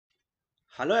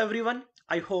Hello everyone,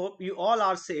 I hope you all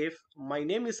are safe. My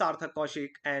name is Arthur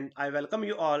Kaushik and I welcome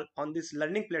you all on this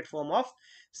learning platform of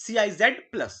CIZ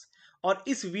Plus. और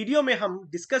इस video में हम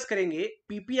discuss करेंगे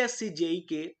PPSC JE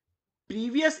के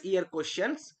previous year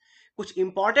questions, कुछ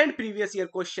important previous year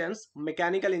questions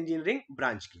mechanical engineering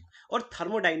branch के और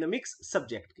thermodynamics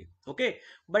subject के। ओके,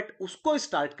 बट उसको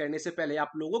स्टार्ट करने से पहले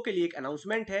आप लोगों के लिए एक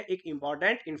अनाउंसमेंट है, एक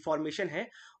इंपॉर्टेंट इंफॉर्मेशन है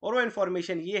और वो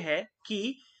इंफॉर्मेशन ये है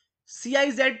कि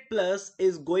CIZ Plus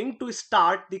is going to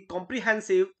start the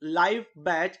comprehensive live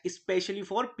batch especially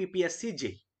for PPSC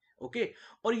JE। Okay,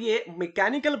 और ये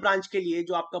मैकेनिकल ब्रांच के लिए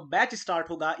जो आपका बैच स्टार्ट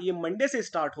होगा ये मंडे से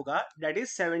स्टार्ट होगा, दैट इज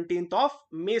 17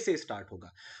 मई से स्टार्ट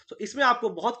होगा। तो इसमें आपको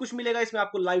बहुत कुछ मिलेगा, इसमें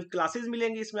आपको लाइव क्लासेस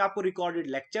मिलेंगी, इसमें आपको रिकॉर्डेड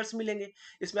लेक्चर्स मिलेंगे,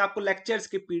 इसमें आपको लेक्चर्स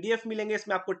के पीडीएफ मिलेंगे,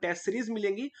 इसमें आपको टेस्ट सीरीज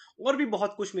मिलेंगी और भी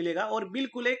बहुत कुछ मिलेगा और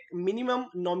बिल्कुल एक मिनिमम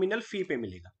नॉमिनल फी पे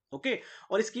मिलेगा। ओके,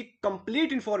 और इसकी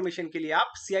कंप्लीट इंफॉर्मेशन के लिए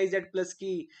आप CIZ प्लस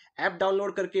की ऐप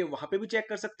डाउनलोड करके वहां पे भी चेक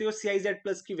कर सकते हो, CIZ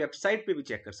प्लस की वेबसाइट पे भी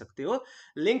चेक कर सकते हो,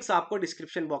 लिंक्स आपको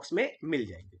डिस्क्रिप्शन बॉक्स में मिल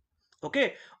जाएंगे। ओके,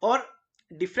 और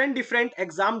different different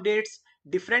exam dates,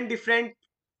 different different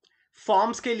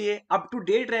forms के लिए अप टू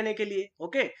डेट रहने के लिए,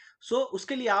 ओके, सो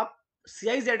उसके लिए आप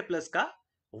CIZ प्लस का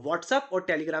व्हाट्सएप और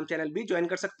टेलीग्राम चैनल भी ज्वाइन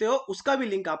कर सकते हो, उसका भी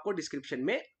लिंक आपको डिस्क्रिप्शन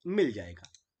में मिल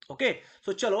जाएगा। ओके,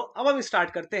 सो चलो अब हम स्टार्ट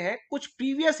करते हैं कुछ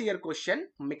previous year question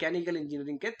mechanical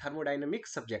engineering के थर्मोडायनेमिक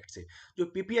सब्जेक्ट से जो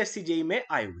PPSC JE में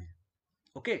आए हुए हैं।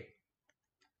 ओके,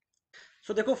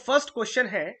 सो देखो फर्स्ट क्वेश्चन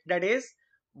है that is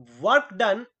work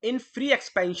done in free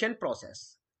expansion process.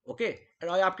 Okay,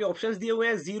 आपके ऑप्शंस दिए हुए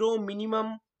हैं जीरो,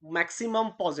 मिनिमम, मैक्सिमम,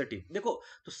 पॉजिटिव। देखो,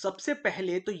 तो सबसे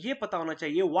पहले तो ये पता होना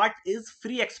चाहिए what is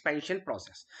free expansion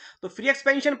process. तो फ्री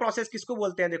एक्सपेंशन प्रोसेस किसको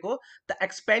बोलते हैं? देखो, the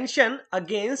expansion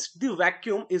against the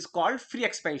vacuum is called free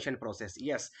expansion process.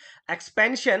 Yes,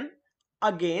 expansion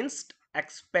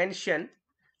expansion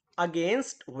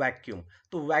against vacuum.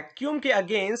 तो वैक्यूम के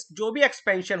अगेंस्ट जो भी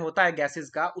एक्सपेंशन होता है गैसेस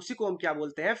का, उसी को हम क्या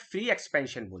बोलते हैं? फ्री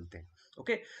एक्सपेंशन बोलते हैं।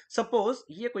 ओके, सपोज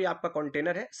ये कोई आपका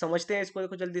कंटेनर है, समझते हैं इसको,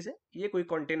 देखो जल्दी से, ये कोई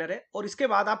कंटेनर है और इसके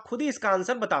बाद आप खुद ही इसका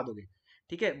आंसर बता दोगे।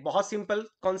 ठीक है, बहुत सिंपल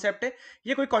कॉन्सेप्ट है।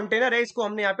 ये कोई कंटेनर है, इसको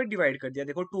हमने यहाँ पे डिवाइड कर दिया,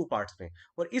 देखो टू पार्ट्स में,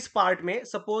 और इस पार्ट में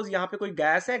सपोज यहाँ पे कोई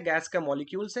गैस है, गैस का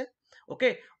मॉलिक्यूल्स है।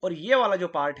 ओके, और ये वाला जो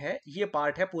पार्ट है, ये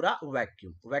पार्ट है पूरा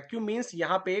वैक्यूम। वैक्यूम मींस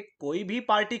यहाँ पे कोई भी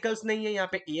पार्टिकल्स नहीं है, यहाँ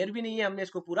पे एयर भी नहीं है, हमने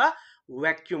इसको पूरा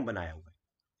वैक्यूम बनाया हुआ है।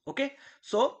 ओके,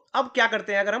 सो अब क्या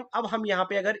करते हैं, अगर हम यहाँ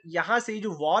पे अगर यहाँ से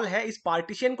जो वॉल है, इस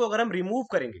पार्टीशन को अगर हम रिमूव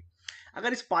करेंगे,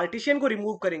 अगर इस पार्टीशन को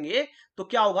रिमूव करेंगे तो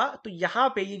क्या होगा? तो यहाँ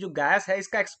पे ये जो गैस है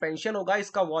इसका एक्सपेंशन होगा,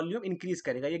 इसका वॉल्यूम इंक्रीज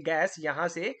करेगा, ये गैस यहाँ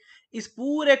से इस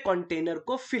पूरे कंटेनर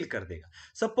को फिल कर देगा।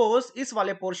 सपोज इस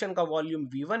वाले पोर्शन का वॉल्यूम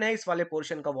V1 है, इस वाले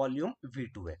पोर्शन का वॉल्यूम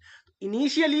V2 है।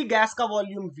 इनिशियली गैस का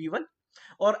वॉल्यूम V1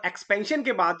 और एक्सपेंशन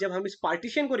के बाद जब हम इस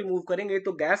पार्टीशन को रिमूव करेंगे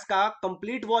तो गैस का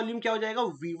कंप्लीट वॉल्यूम क्या हो जाएगा?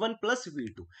 V1 plus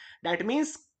V2। That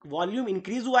means volume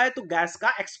increase हुआ है तो गैस का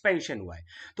एक्सपेंशन हुआ है।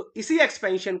 तो इसी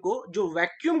एक्सपेंशन को जो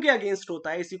वैक्यूम के अगेंस्ट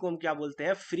होता है, इसी को हम क्या बोलते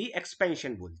हैं? फ्री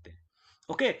एक्सपेंशन बोलते हैं।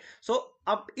 ओके, सो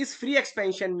अब इस फ्री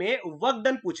एक्सपेंशन में वर्क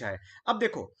डन पूछा है। अब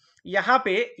देखो, यहां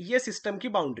पे ये सिस्टम की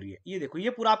बाउंड्री है, ये देखो, ये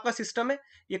पूरा आपका सिस्टम है,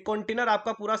 ये कंटेनर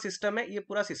आपका पूरा सिस्टम है, ये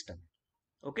पूरा सिस्टम है।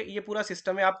 ओके, ये पूरा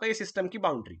सिस्टम है आपका, ये सिस्टम की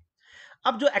बाउंड्री।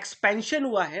 अब जो एक्सपेंशन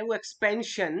हुआ है वो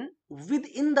expansion with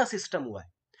in the system हुआ है।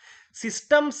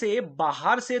 सिस्टम से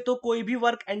बाहर से तो कोई भी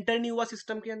वर्क एंटर नहीं हुआ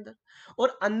सिस्टम के अंदर,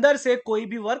 और अंदर से कोई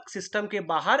भी वर्क सिस्टम के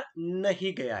बाहर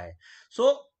नहीं गया है।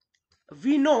 So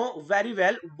we know very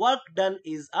well work done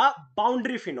is a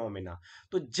boundary phenomena.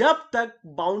 तो जब तक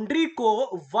बाउंड्री को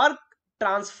वर्क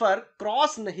ट्रांसफर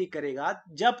क्रॉस नहीं करेगा,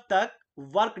 जब तक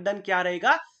वर्क डन क्या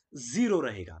रहेगा? जीरो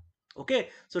रहेगा। Okay,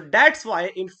 so that's why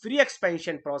in free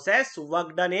expansion process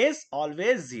work done is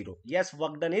always zero. Yes,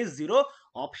 work done is zero.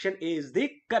 Option A is the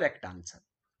correct answer.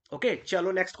 Okay,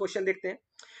 चलो next question देखते हैं।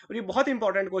 और ये बहुत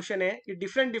इंपॉर्टेंट क्वेश्चन है, ये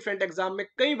डिफरेंट डिफरेंट एग्जाम में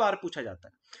कई बार पूछा जाता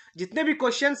है। जितने भी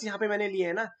क्वेश्चंस यहाँ पे मैंने लिए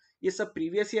हैं ना, ये सब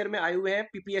प्रीवियस ईयर में आए हुए हैं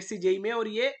PPSC JE में, और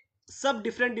ये सब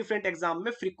डिफरेंट डिफरेंट एग्जाम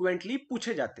में फ्रीक्वेंटली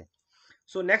पूछे जाते हैं।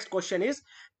 So next question is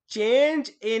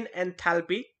change in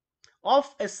enthalpy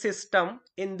of A system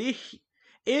in the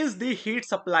is the heat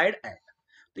supplied eight.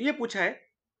 तो ये पूछा है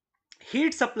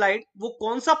हीट सप्लाइड वो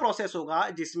कौन सा प्रोसेस होगा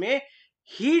जिसमें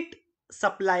heat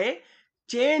supply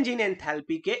change in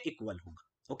enthalpy के इक्वल होगा।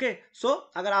 ओके, सो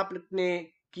अगर आपने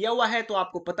किया हुआ है तो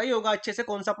आपको पता ही होगा अच्छे से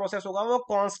कौन सा प्रोसेस होगा, वो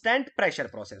कांस्टेंट प्रेशर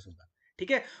प्रोसेस होगा।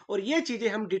 ठीक है, और ये चीजें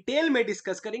हम डिटेल में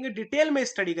डिस्कस करेंगे, डिटेल में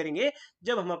स्टडी करेंगे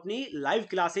जब हम अपनी लाइव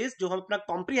क्लासेस, जो हम अपना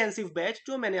कॉम्प्रिहेंसिव बैच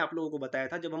जो मैंने आप लोगों को बताया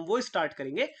था, जब हम वो स्टार्ट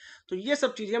करेंगे तो ये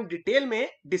सब चीजें हम डिटेल में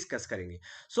डिस्कस करेंगे।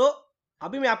 सो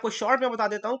अभी मैं आपको शॉर्ट में बता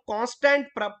देता हूं,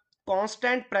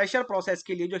 कांस्टेंट प्रेशर प्रोसेस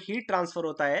के लिए जो हीट ट्रांसफर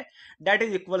होता है that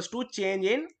is equals to change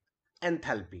in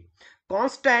enthalpy.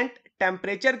 Constant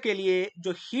temperature के लिए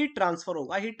जो हीट ट्रांसफर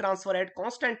होगा, heat transfer at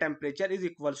constant temperature is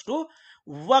equals to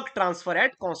work transfer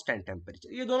at constant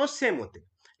temperature. ये दोनों सेम होते हैं,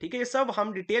 ठीक है, ये सब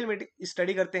हम डिटेल में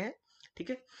स्टडी करते हैं, ठीक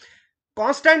है।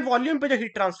 कांस्टेंट वॉल्यूम पे जो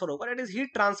हीट ट्रांसफर होगा, that is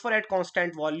heat transfer at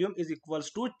constant volume is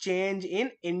equals to change in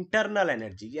internal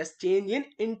energy, yes, change in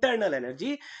internal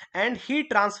energy, and heat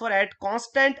transfer at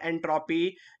constant entropy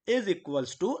is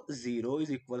equals to zero,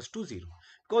 is equals to zero,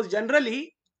 because generally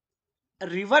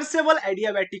reversible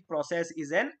adiabatic process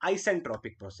is an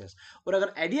isentropic process, और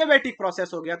अगर adiabatic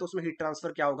process हो गया तो उसमें heat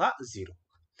transfer क्या होगा, zero.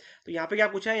 तो यहां पे क्या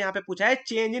पूछा है, यहां पे पूछा है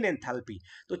चेंज इन एंथैल्पी।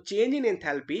 तो चेंज इन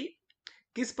एंथैल्पी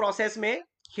किस प्रोसेस में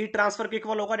हीट ट्रांसफर के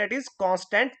इक्वल होगा, that is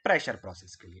constant pressure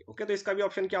process के लिए। ओके, तो इसका भी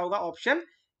ऑप्शन क्या होगा, option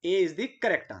A is the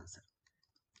correct answer.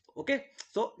 Okay,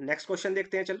 so next question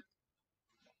देखते हैं,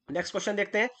 चलो नेक्स्ट क्वेश्चन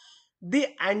देखते हैं। The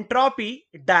entropy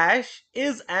dash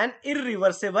is an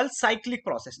irreversible cyclic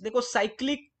process. देखो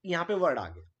साइक्लिक यहां पे वर्ड आ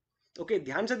गया, ओके,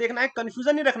 ध्यान से देखना है,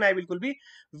 कंफ्यूजन नहीं रखना है बिल्कुल भी।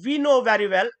 We know very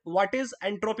well what is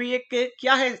entropy. एक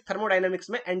क्या है थर्मोडायनामिक्स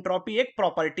में, एंट्रोपी एक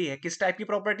प्रॉपर्टी है। किस टाइप की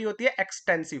प्रॉपर्टी होती है,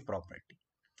 extensive property.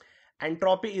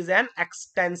 Entropy is an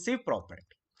extensive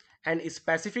property and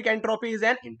specific entropy is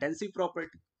an intensive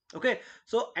property. Okay,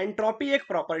 so entropy एक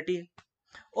प्रॉपर्टी है,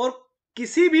 और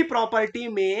किसी भी प्रॉपर्टी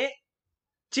में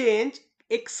चेंज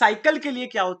एक साइकिल के लिए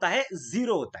क्या होता है,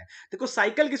 जीरो होता है। देखो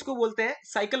साइकिल किसको बोलते हैं,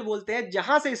 साइकिल बोलते हैं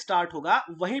जहां से स्टार्ट होगा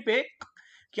वहीं पे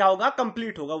क्या होगा,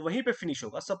 कंप्लीट होगा, वहीं पे फिनिश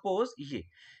होगा। सपोज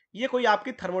ये कोई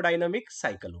आपकी थर्मोडायनामिक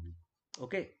साइकिल होगी,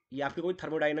 ओके, ये आपकी कोई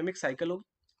थर्मोडायनामिक साइकिल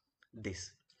होगी, दिस।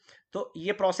 तो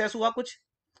ये प्रोसेस हुआ कुछ,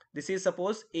 this is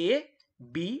suppose A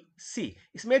B C,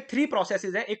 इसमें 3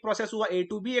 प्रोसेसेस हैं। एक प्रोसेस हुआ ए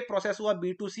टू बी, एक प्रोसेस हुआ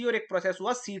बी टू सी, और एक प्रोसेस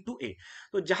हुआ सी टू ए।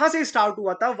 तो जहां से स्टार्ट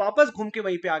हुआ था वापस घूम के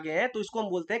वहीं पे आ गए हैं, तो इसको हम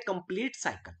बोलते हैं कंप्लीट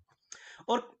साइकिल।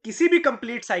 और किसी भी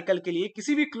कंप्लीट साइकिल के लिए,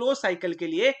 किसी भी क्लोज साइकिल के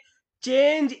लिए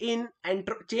चेंज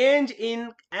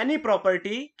इन एनी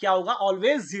प्रॉपर्टी क्या होगा,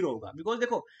 ऑलवेज जीरो होगा। बिकॉज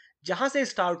देखो जहां से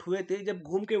स्टार्ट हुए थे जब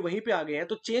घूम के वहीं पे आ गए हैं,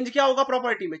 तो चेंज क्या होगा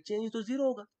प्रॉपर्टी में, चेंज तो जीरो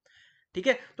होगा, ठीक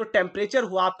है। तो टेम्परेचर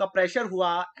हुआ, आपका प्रेशर हुआ,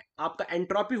 आपका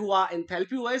एंट्रोपी हुआ,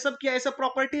 एंथैल्पी हुआ, ये सब क्या है, सब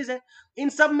प्रॉपर्टीज है। इन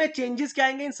सब में चेंजेस क्या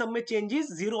आएंगे, इन सब में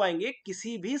चेंजेस जीरो आएंगे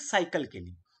किसी भी साइकिल के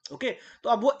लिए। ओके, तो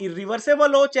अब वो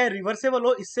इरिवर्सेबल हो चाहे रिवर्सेबल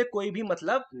हो, इससे कोई भी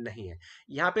मतलब नहीं है।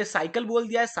 यहां पे साइकिल बोल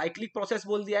दिया है, साइक्लिक प्रोसेस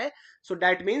बोल दिया है, so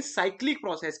that means cyclic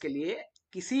process के लिए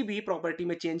किसी भी प्रॉपर्टी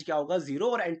में चेंज क्या होगा, जीरो,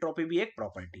 और एंट्रोपी भी एक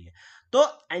प्रॉपर्टी है। तो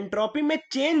एंट्रोपी में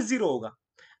चेंज जीरो होगा।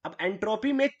 अब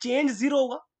एंट्रोपी में चेंज जीरो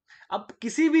होगा, अब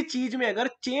किसी भी चीज में अगर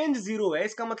चेंज जीरो है,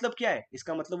 इसका मतलब क्या है,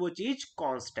 इसका मतलब वो चीज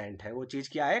कांस्टेंट है, वो चीज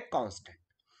क्या है, कांस्टेंट,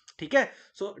 ठीक है।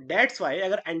 सो दैट्स वाई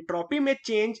अगर एंट्रोपी में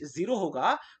चेंज जीरो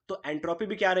होगा तो एंट्रोपी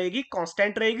भी क्या रहेगी,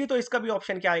 कांस्टेंट रहेगी। तो इसका भी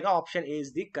ऑप्शन क्या आएगा, option A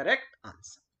is the correct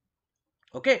answer.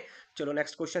 Okay, चलो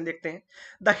नेक्स्ट क्वेश्चन देखते हैं।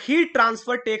 The heat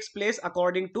transfer takes place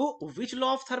according to which law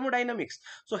of thermodynamics.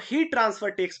 So heat transfer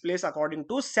takes place according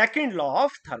to second law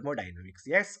of thermodynamics,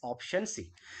 yes, option C.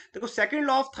 देखो second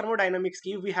law of thermodynamics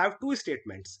की we have 2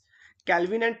 statements,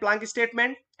 kelvin and Planck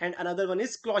statement, and another one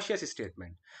is Clausius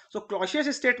statement. So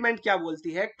Clausius statement क्या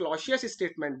बोलती है, Clausius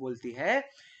statement बोलती है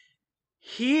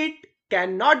heat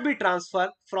cannot be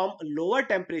transferred from lower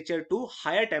temperature to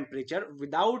higher temperature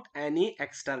without any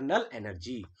external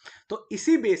energy। तो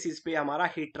इसी basis पे हमारा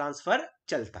heat transfer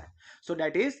चलता है। सो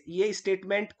दैट इज, ये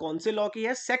स्टेटमेंट कौन से लॉ की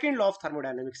है, सेकंड लॉ ऑफ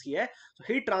थर्मोडायनेमिक्स की है। So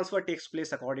heat transfer takes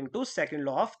place according to second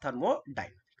law of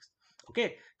thermodynamics. Okay,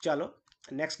 चलो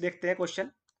नेक्स्ट देखते हैं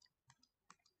question.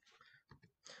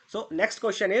 So next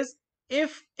question is,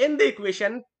 if in the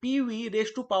equation PV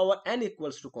raised to power n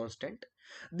equals to constant,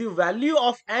 the value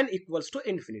of n equals to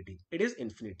infinity, it is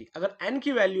infinity। अगर n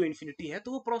की value infinity है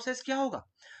तो वो process क्या होगा,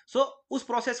 उस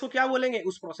process को क्या बोलेंगे,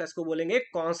 उस प्रोसेस को बोलेंगे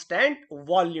कांस्टेंट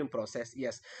वॉल्यूम प्रोसेस।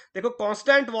 यस, देखो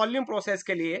कांस्टेंट वॉल्यूम प्रोसेस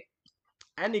के लिए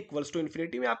n इक्वल्स टू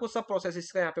इन्फिनिटी, मैं आपको सब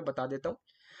प्रोसेस का यहाँ पे बता देता हूँ।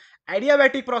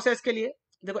 एडियाबैटिक प्रोसेस के लिए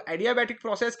देखो, एडियाबैटिक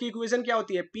प्रोसेस की इक्वेशन क्या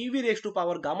होती है, PV raise to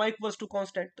power gamma equals to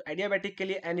constant. तो एडियाबैटिक के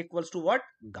लिए n equals to what,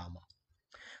 gamma.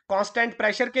 Constant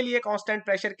pressure के लिए, कांस्टेंट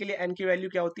प्रेशर के लिए n की वैल्यू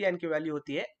क्या होती है, n की वैल्यू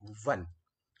होती है 1।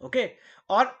 ओके,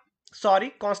 और सॉरी,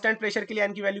 कांस्टेंट प्रेशर के लिए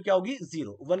n की वैल्यू क्या होगी,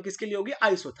 0। 1 किसके लिए होगी,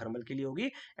 आइसोथर्मल के लिए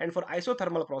होगी। And for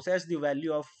isothermal process the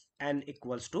value of n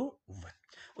equals to 1।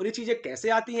 और ये चीजें कैसे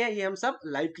आती हैं, ये हम सब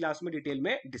लाइव क्लास में डिटेल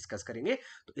में डिस्कस करेंगे।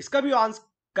 तो इसका भी आंसर,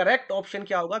 करेक्ट ऑप्शन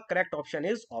क्या होगा, correct option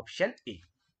is option A.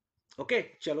 Okay,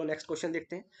 चलो नेक्स्ट क्वेश्चन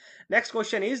देखते हैं। Next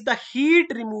question is the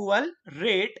heat removal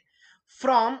rate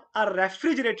from a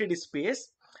refrigerated space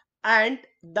and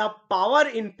the power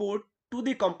input to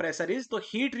the compressor is. तो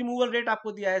हीट रिमूवल रेट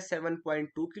आपको दिया है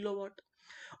 7.2 kilowatt,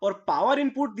 और power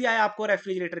input दिया है आपको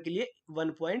रेफ्रिजरेटर के लिए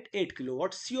 1.8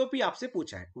 किलोवाट। सीओपी आपसे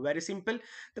पूछा है, वेरी सिंपल।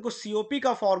 देखो सीओपी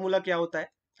का फॉर्मूला क्या होता है,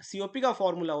 सीओपी का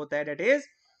फॉर्मूला होता है that is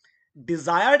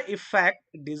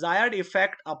desired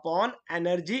effect upon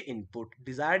energy input,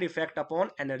 desired effect upon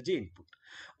energy input.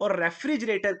 और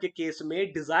रेफ्रिजरेटर के केस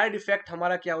में डिजायर्ड इफेक्ट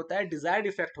हमारा क्या होता है, डिजायर्ड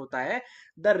इफेक्ट होता है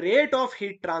the rate of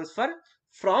heat transfer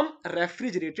from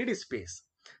refrigerated space.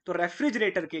 तो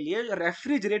रेफ्रिजरेटर के लिए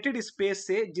रेफ्रिजरेटेड स्पेस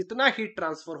से जितना हीट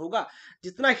ट्रांसफर होगा,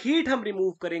 जितना हीट हम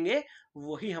रिमूव करेंगे,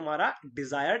 वही हमारा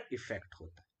डिजायर्ड इफेक्ट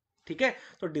होता है। ठीक है,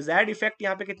 तो डिजायर्ड इफेक्ट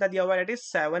यहां पे कितना दिया हुआ है, दैट इज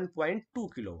 7.2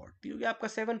 किलोवाट, तो ये आपका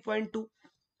 7.2।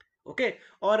 ओके,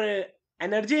 और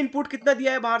एनर्जी इनपुट कितना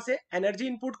दिया है बाहर से, एनर्जी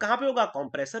इनपुट कहां पे होगा,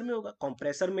 कंप्रेसर में होगा।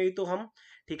 कंप्रेसर में ही तो हम,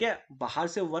 ठीक है, बाहर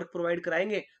से वर्क प्रोवाइड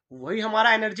कराएंगे, वही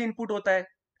हमारा एनर्जी इनपुट होता है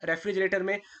रेफ्रिजरेटर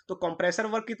में। तो कंप्रेसर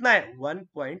वर्क कितना है,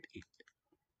 1.8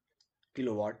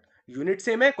 किलोवाट। यूनिट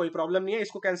सेम है, कोई प्रॉब्लम नहीं है,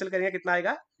 इसको कैंसिल करेंगे कितना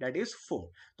आएगा, दैट इज 4।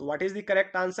 तो what is the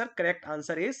correct answer, correct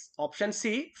answer is option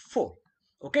C 4।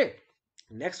 Okay,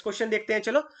 next question देखते हैं,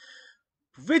 चलो।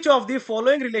 Which of the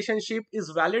following relationship is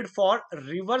valid for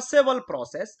reversible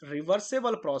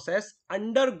process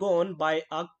undergone by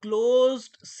a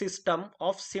closed system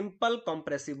of simple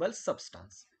compressible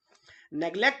substance?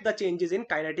 Neglect the changes in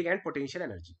kinetic and potential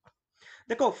energy.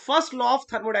 देखो first law of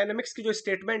thermodynamics की जो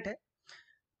statement है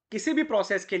किसी भी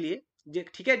process के लिए,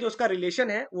 ठीक है, जो उसका रिलेशन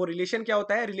है, वो रिलेशन क्या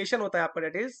होता है, रिलेशन होता है आपका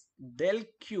that is del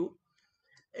Q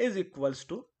is equals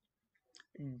to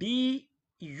D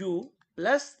you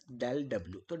plus del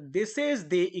W. तो this is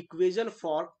the equation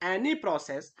for any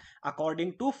process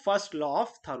according to first law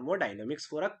of thermodynamics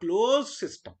for a close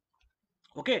system.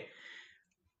 Okay,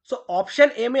 so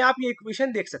option A में आप ये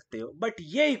equation देख सकते हो, but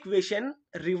ये equation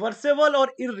reversible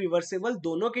और irreversible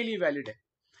दोनों के लिए वैलिड है।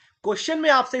 क्वेश्चन में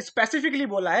आपसे स्पेसिफिकली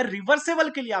बोला है रिवर्सेबल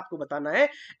के लिए आपको बताना है,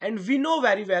 and we know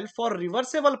very well for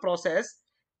reversible process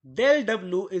del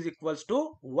W is equals to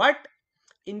what,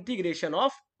 integration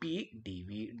of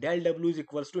PdV. Del W is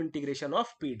equals to integration of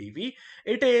PdV.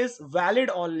 It is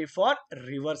valid only for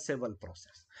reversible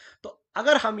process. तो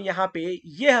अगर हम यहां पे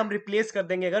ये हम replace कर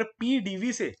देंगे अगर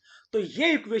PdV से, तो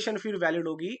ये इक्वेशन फिर वैलिड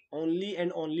होगी only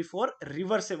and only for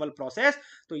reversible process.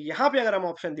 तो यहां पे अगर हम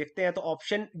ऑप्शन देखते हैं तो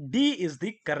option D is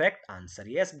the correct answer.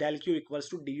 Yes, del Q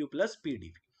equals to D you plus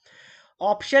PdV।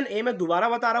 Option A में दोबारा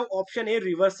बता रहा हूं, ऑप्शन ए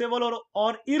रिवर्सेबल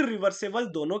और इरिवर्सेबल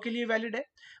दोनों के लिए वैलिड है,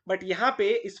 बट यहां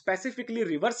पे स्पेसिफिकली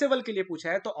रिवर्सेबल के लिए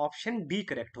पूछा है, तो ऑप्शन डी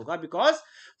करेक्ट होगा, because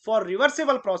for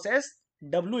reversible process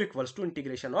W equals to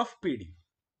integration of PD.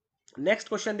 Next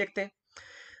question देखते हैं।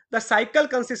 The cycle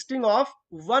consisting of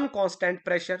one constant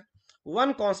pressure,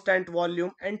 one constant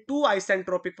volume and two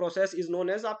isentropic process is known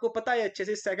as, आपको पता है अच्छे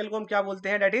से इस cycle को हम क्या बोलते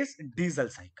हैं, दैट इज डीजल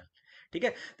साइकिल। ठीक है,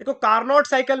 देखो कार्नोट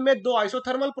साइकिल में दो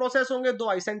आइसोथर्मल प्रोसेस होंगे, दो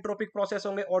आइसेंट्रोपिक प्रोसेस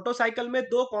होंगे, ऑटो साइकिल में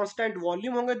दो कांस्टेंट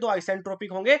वॉल्यूम होंगे, दो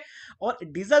आइसेंट्रोपिक होंगे, और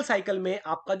डीजल साइकिल में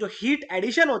आपका जो हीट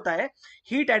एडिशन होता है,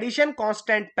 हीट एडिशन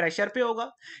कांस्टेंट प्रेशर पे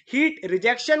होगा, हीट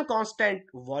रिजेक्शन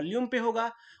कांस्टेंट वॉल्यूम पे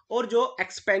होगा, और जो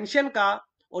एक्सपेंशन का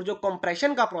और जो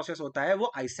कंप्रेशन का प्रोसेस होता है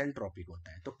वो आइसेंट्रोपिक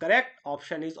होता है। तो correct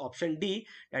option is option D,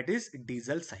 that is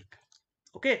diesel cycle.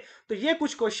 Okay, तो ये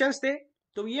कुछ क्वेश्चंस थे,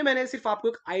 तो ये मैंने सिर्फ आपको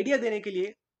एक आइडिया देने के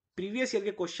लिए प्रीवियस ईयर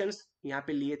के क्वेश्चंस यहाँ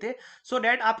पे लिए थे, सो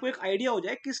दैट आपको एक आइडिया हो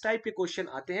जाए किस टाइप के क्वेश्चन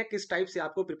आते हैं, किस टाइप से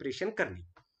आपको प्रिपरेशन करनी।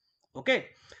 ओके,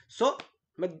 सो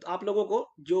मैं आप लोगों को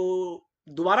जो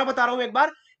दोबारा बता रहा हूं एक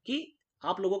बार कि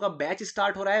आप लोगों का बैच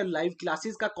स्टार्ट हो रहा है, लाइव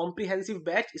क्लासेस का comprehensive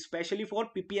batch specially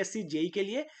for PPSC JEE के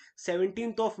लिए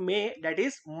 17 मई, दैट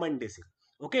इज मंडे से।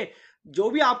 ओके, जो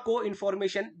भी आपको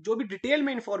इंफॉर्मेशन, जो भी डिटेल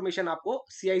में इंफॉर्मेशन आपको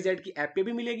CIZ की ऐप पे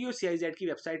भी मिलेगी और CIZ की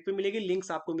वेबसाइट पे मिलेगी,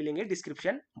 लिंक्स आपको मिलेंगे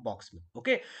डिस्क्रिप्शन बॉक्स में।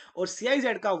 ओके, और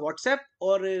CIZ का व्हाट्सएप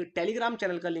और टेलीग्राम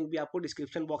चैनल का लिंक भी आपको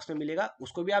डिस्क्रिप्शन बॉक्स में मिलेगा,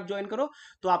 उसको भी आप ज्वाइन करो,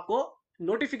 तो आपको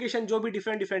नोटिफिकेशन जो भी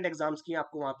डिफरेंट एग्जाम्स की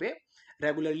आपको वहां पे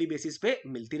रेगुलरली बेसिस पे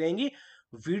मिलती रहेंगी।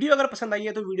 वीडियो अगर पसंद आई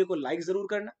है तो वीडियो को लाइक जरूर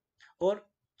करना और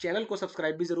चैनल को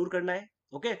सब्सक्राइब भी जरूर करना है।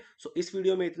 ओके, सो इस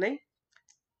वीडियो में इतना ही।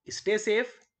 Stay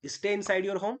safe, stay inside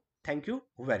your home. Thank you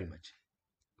very much.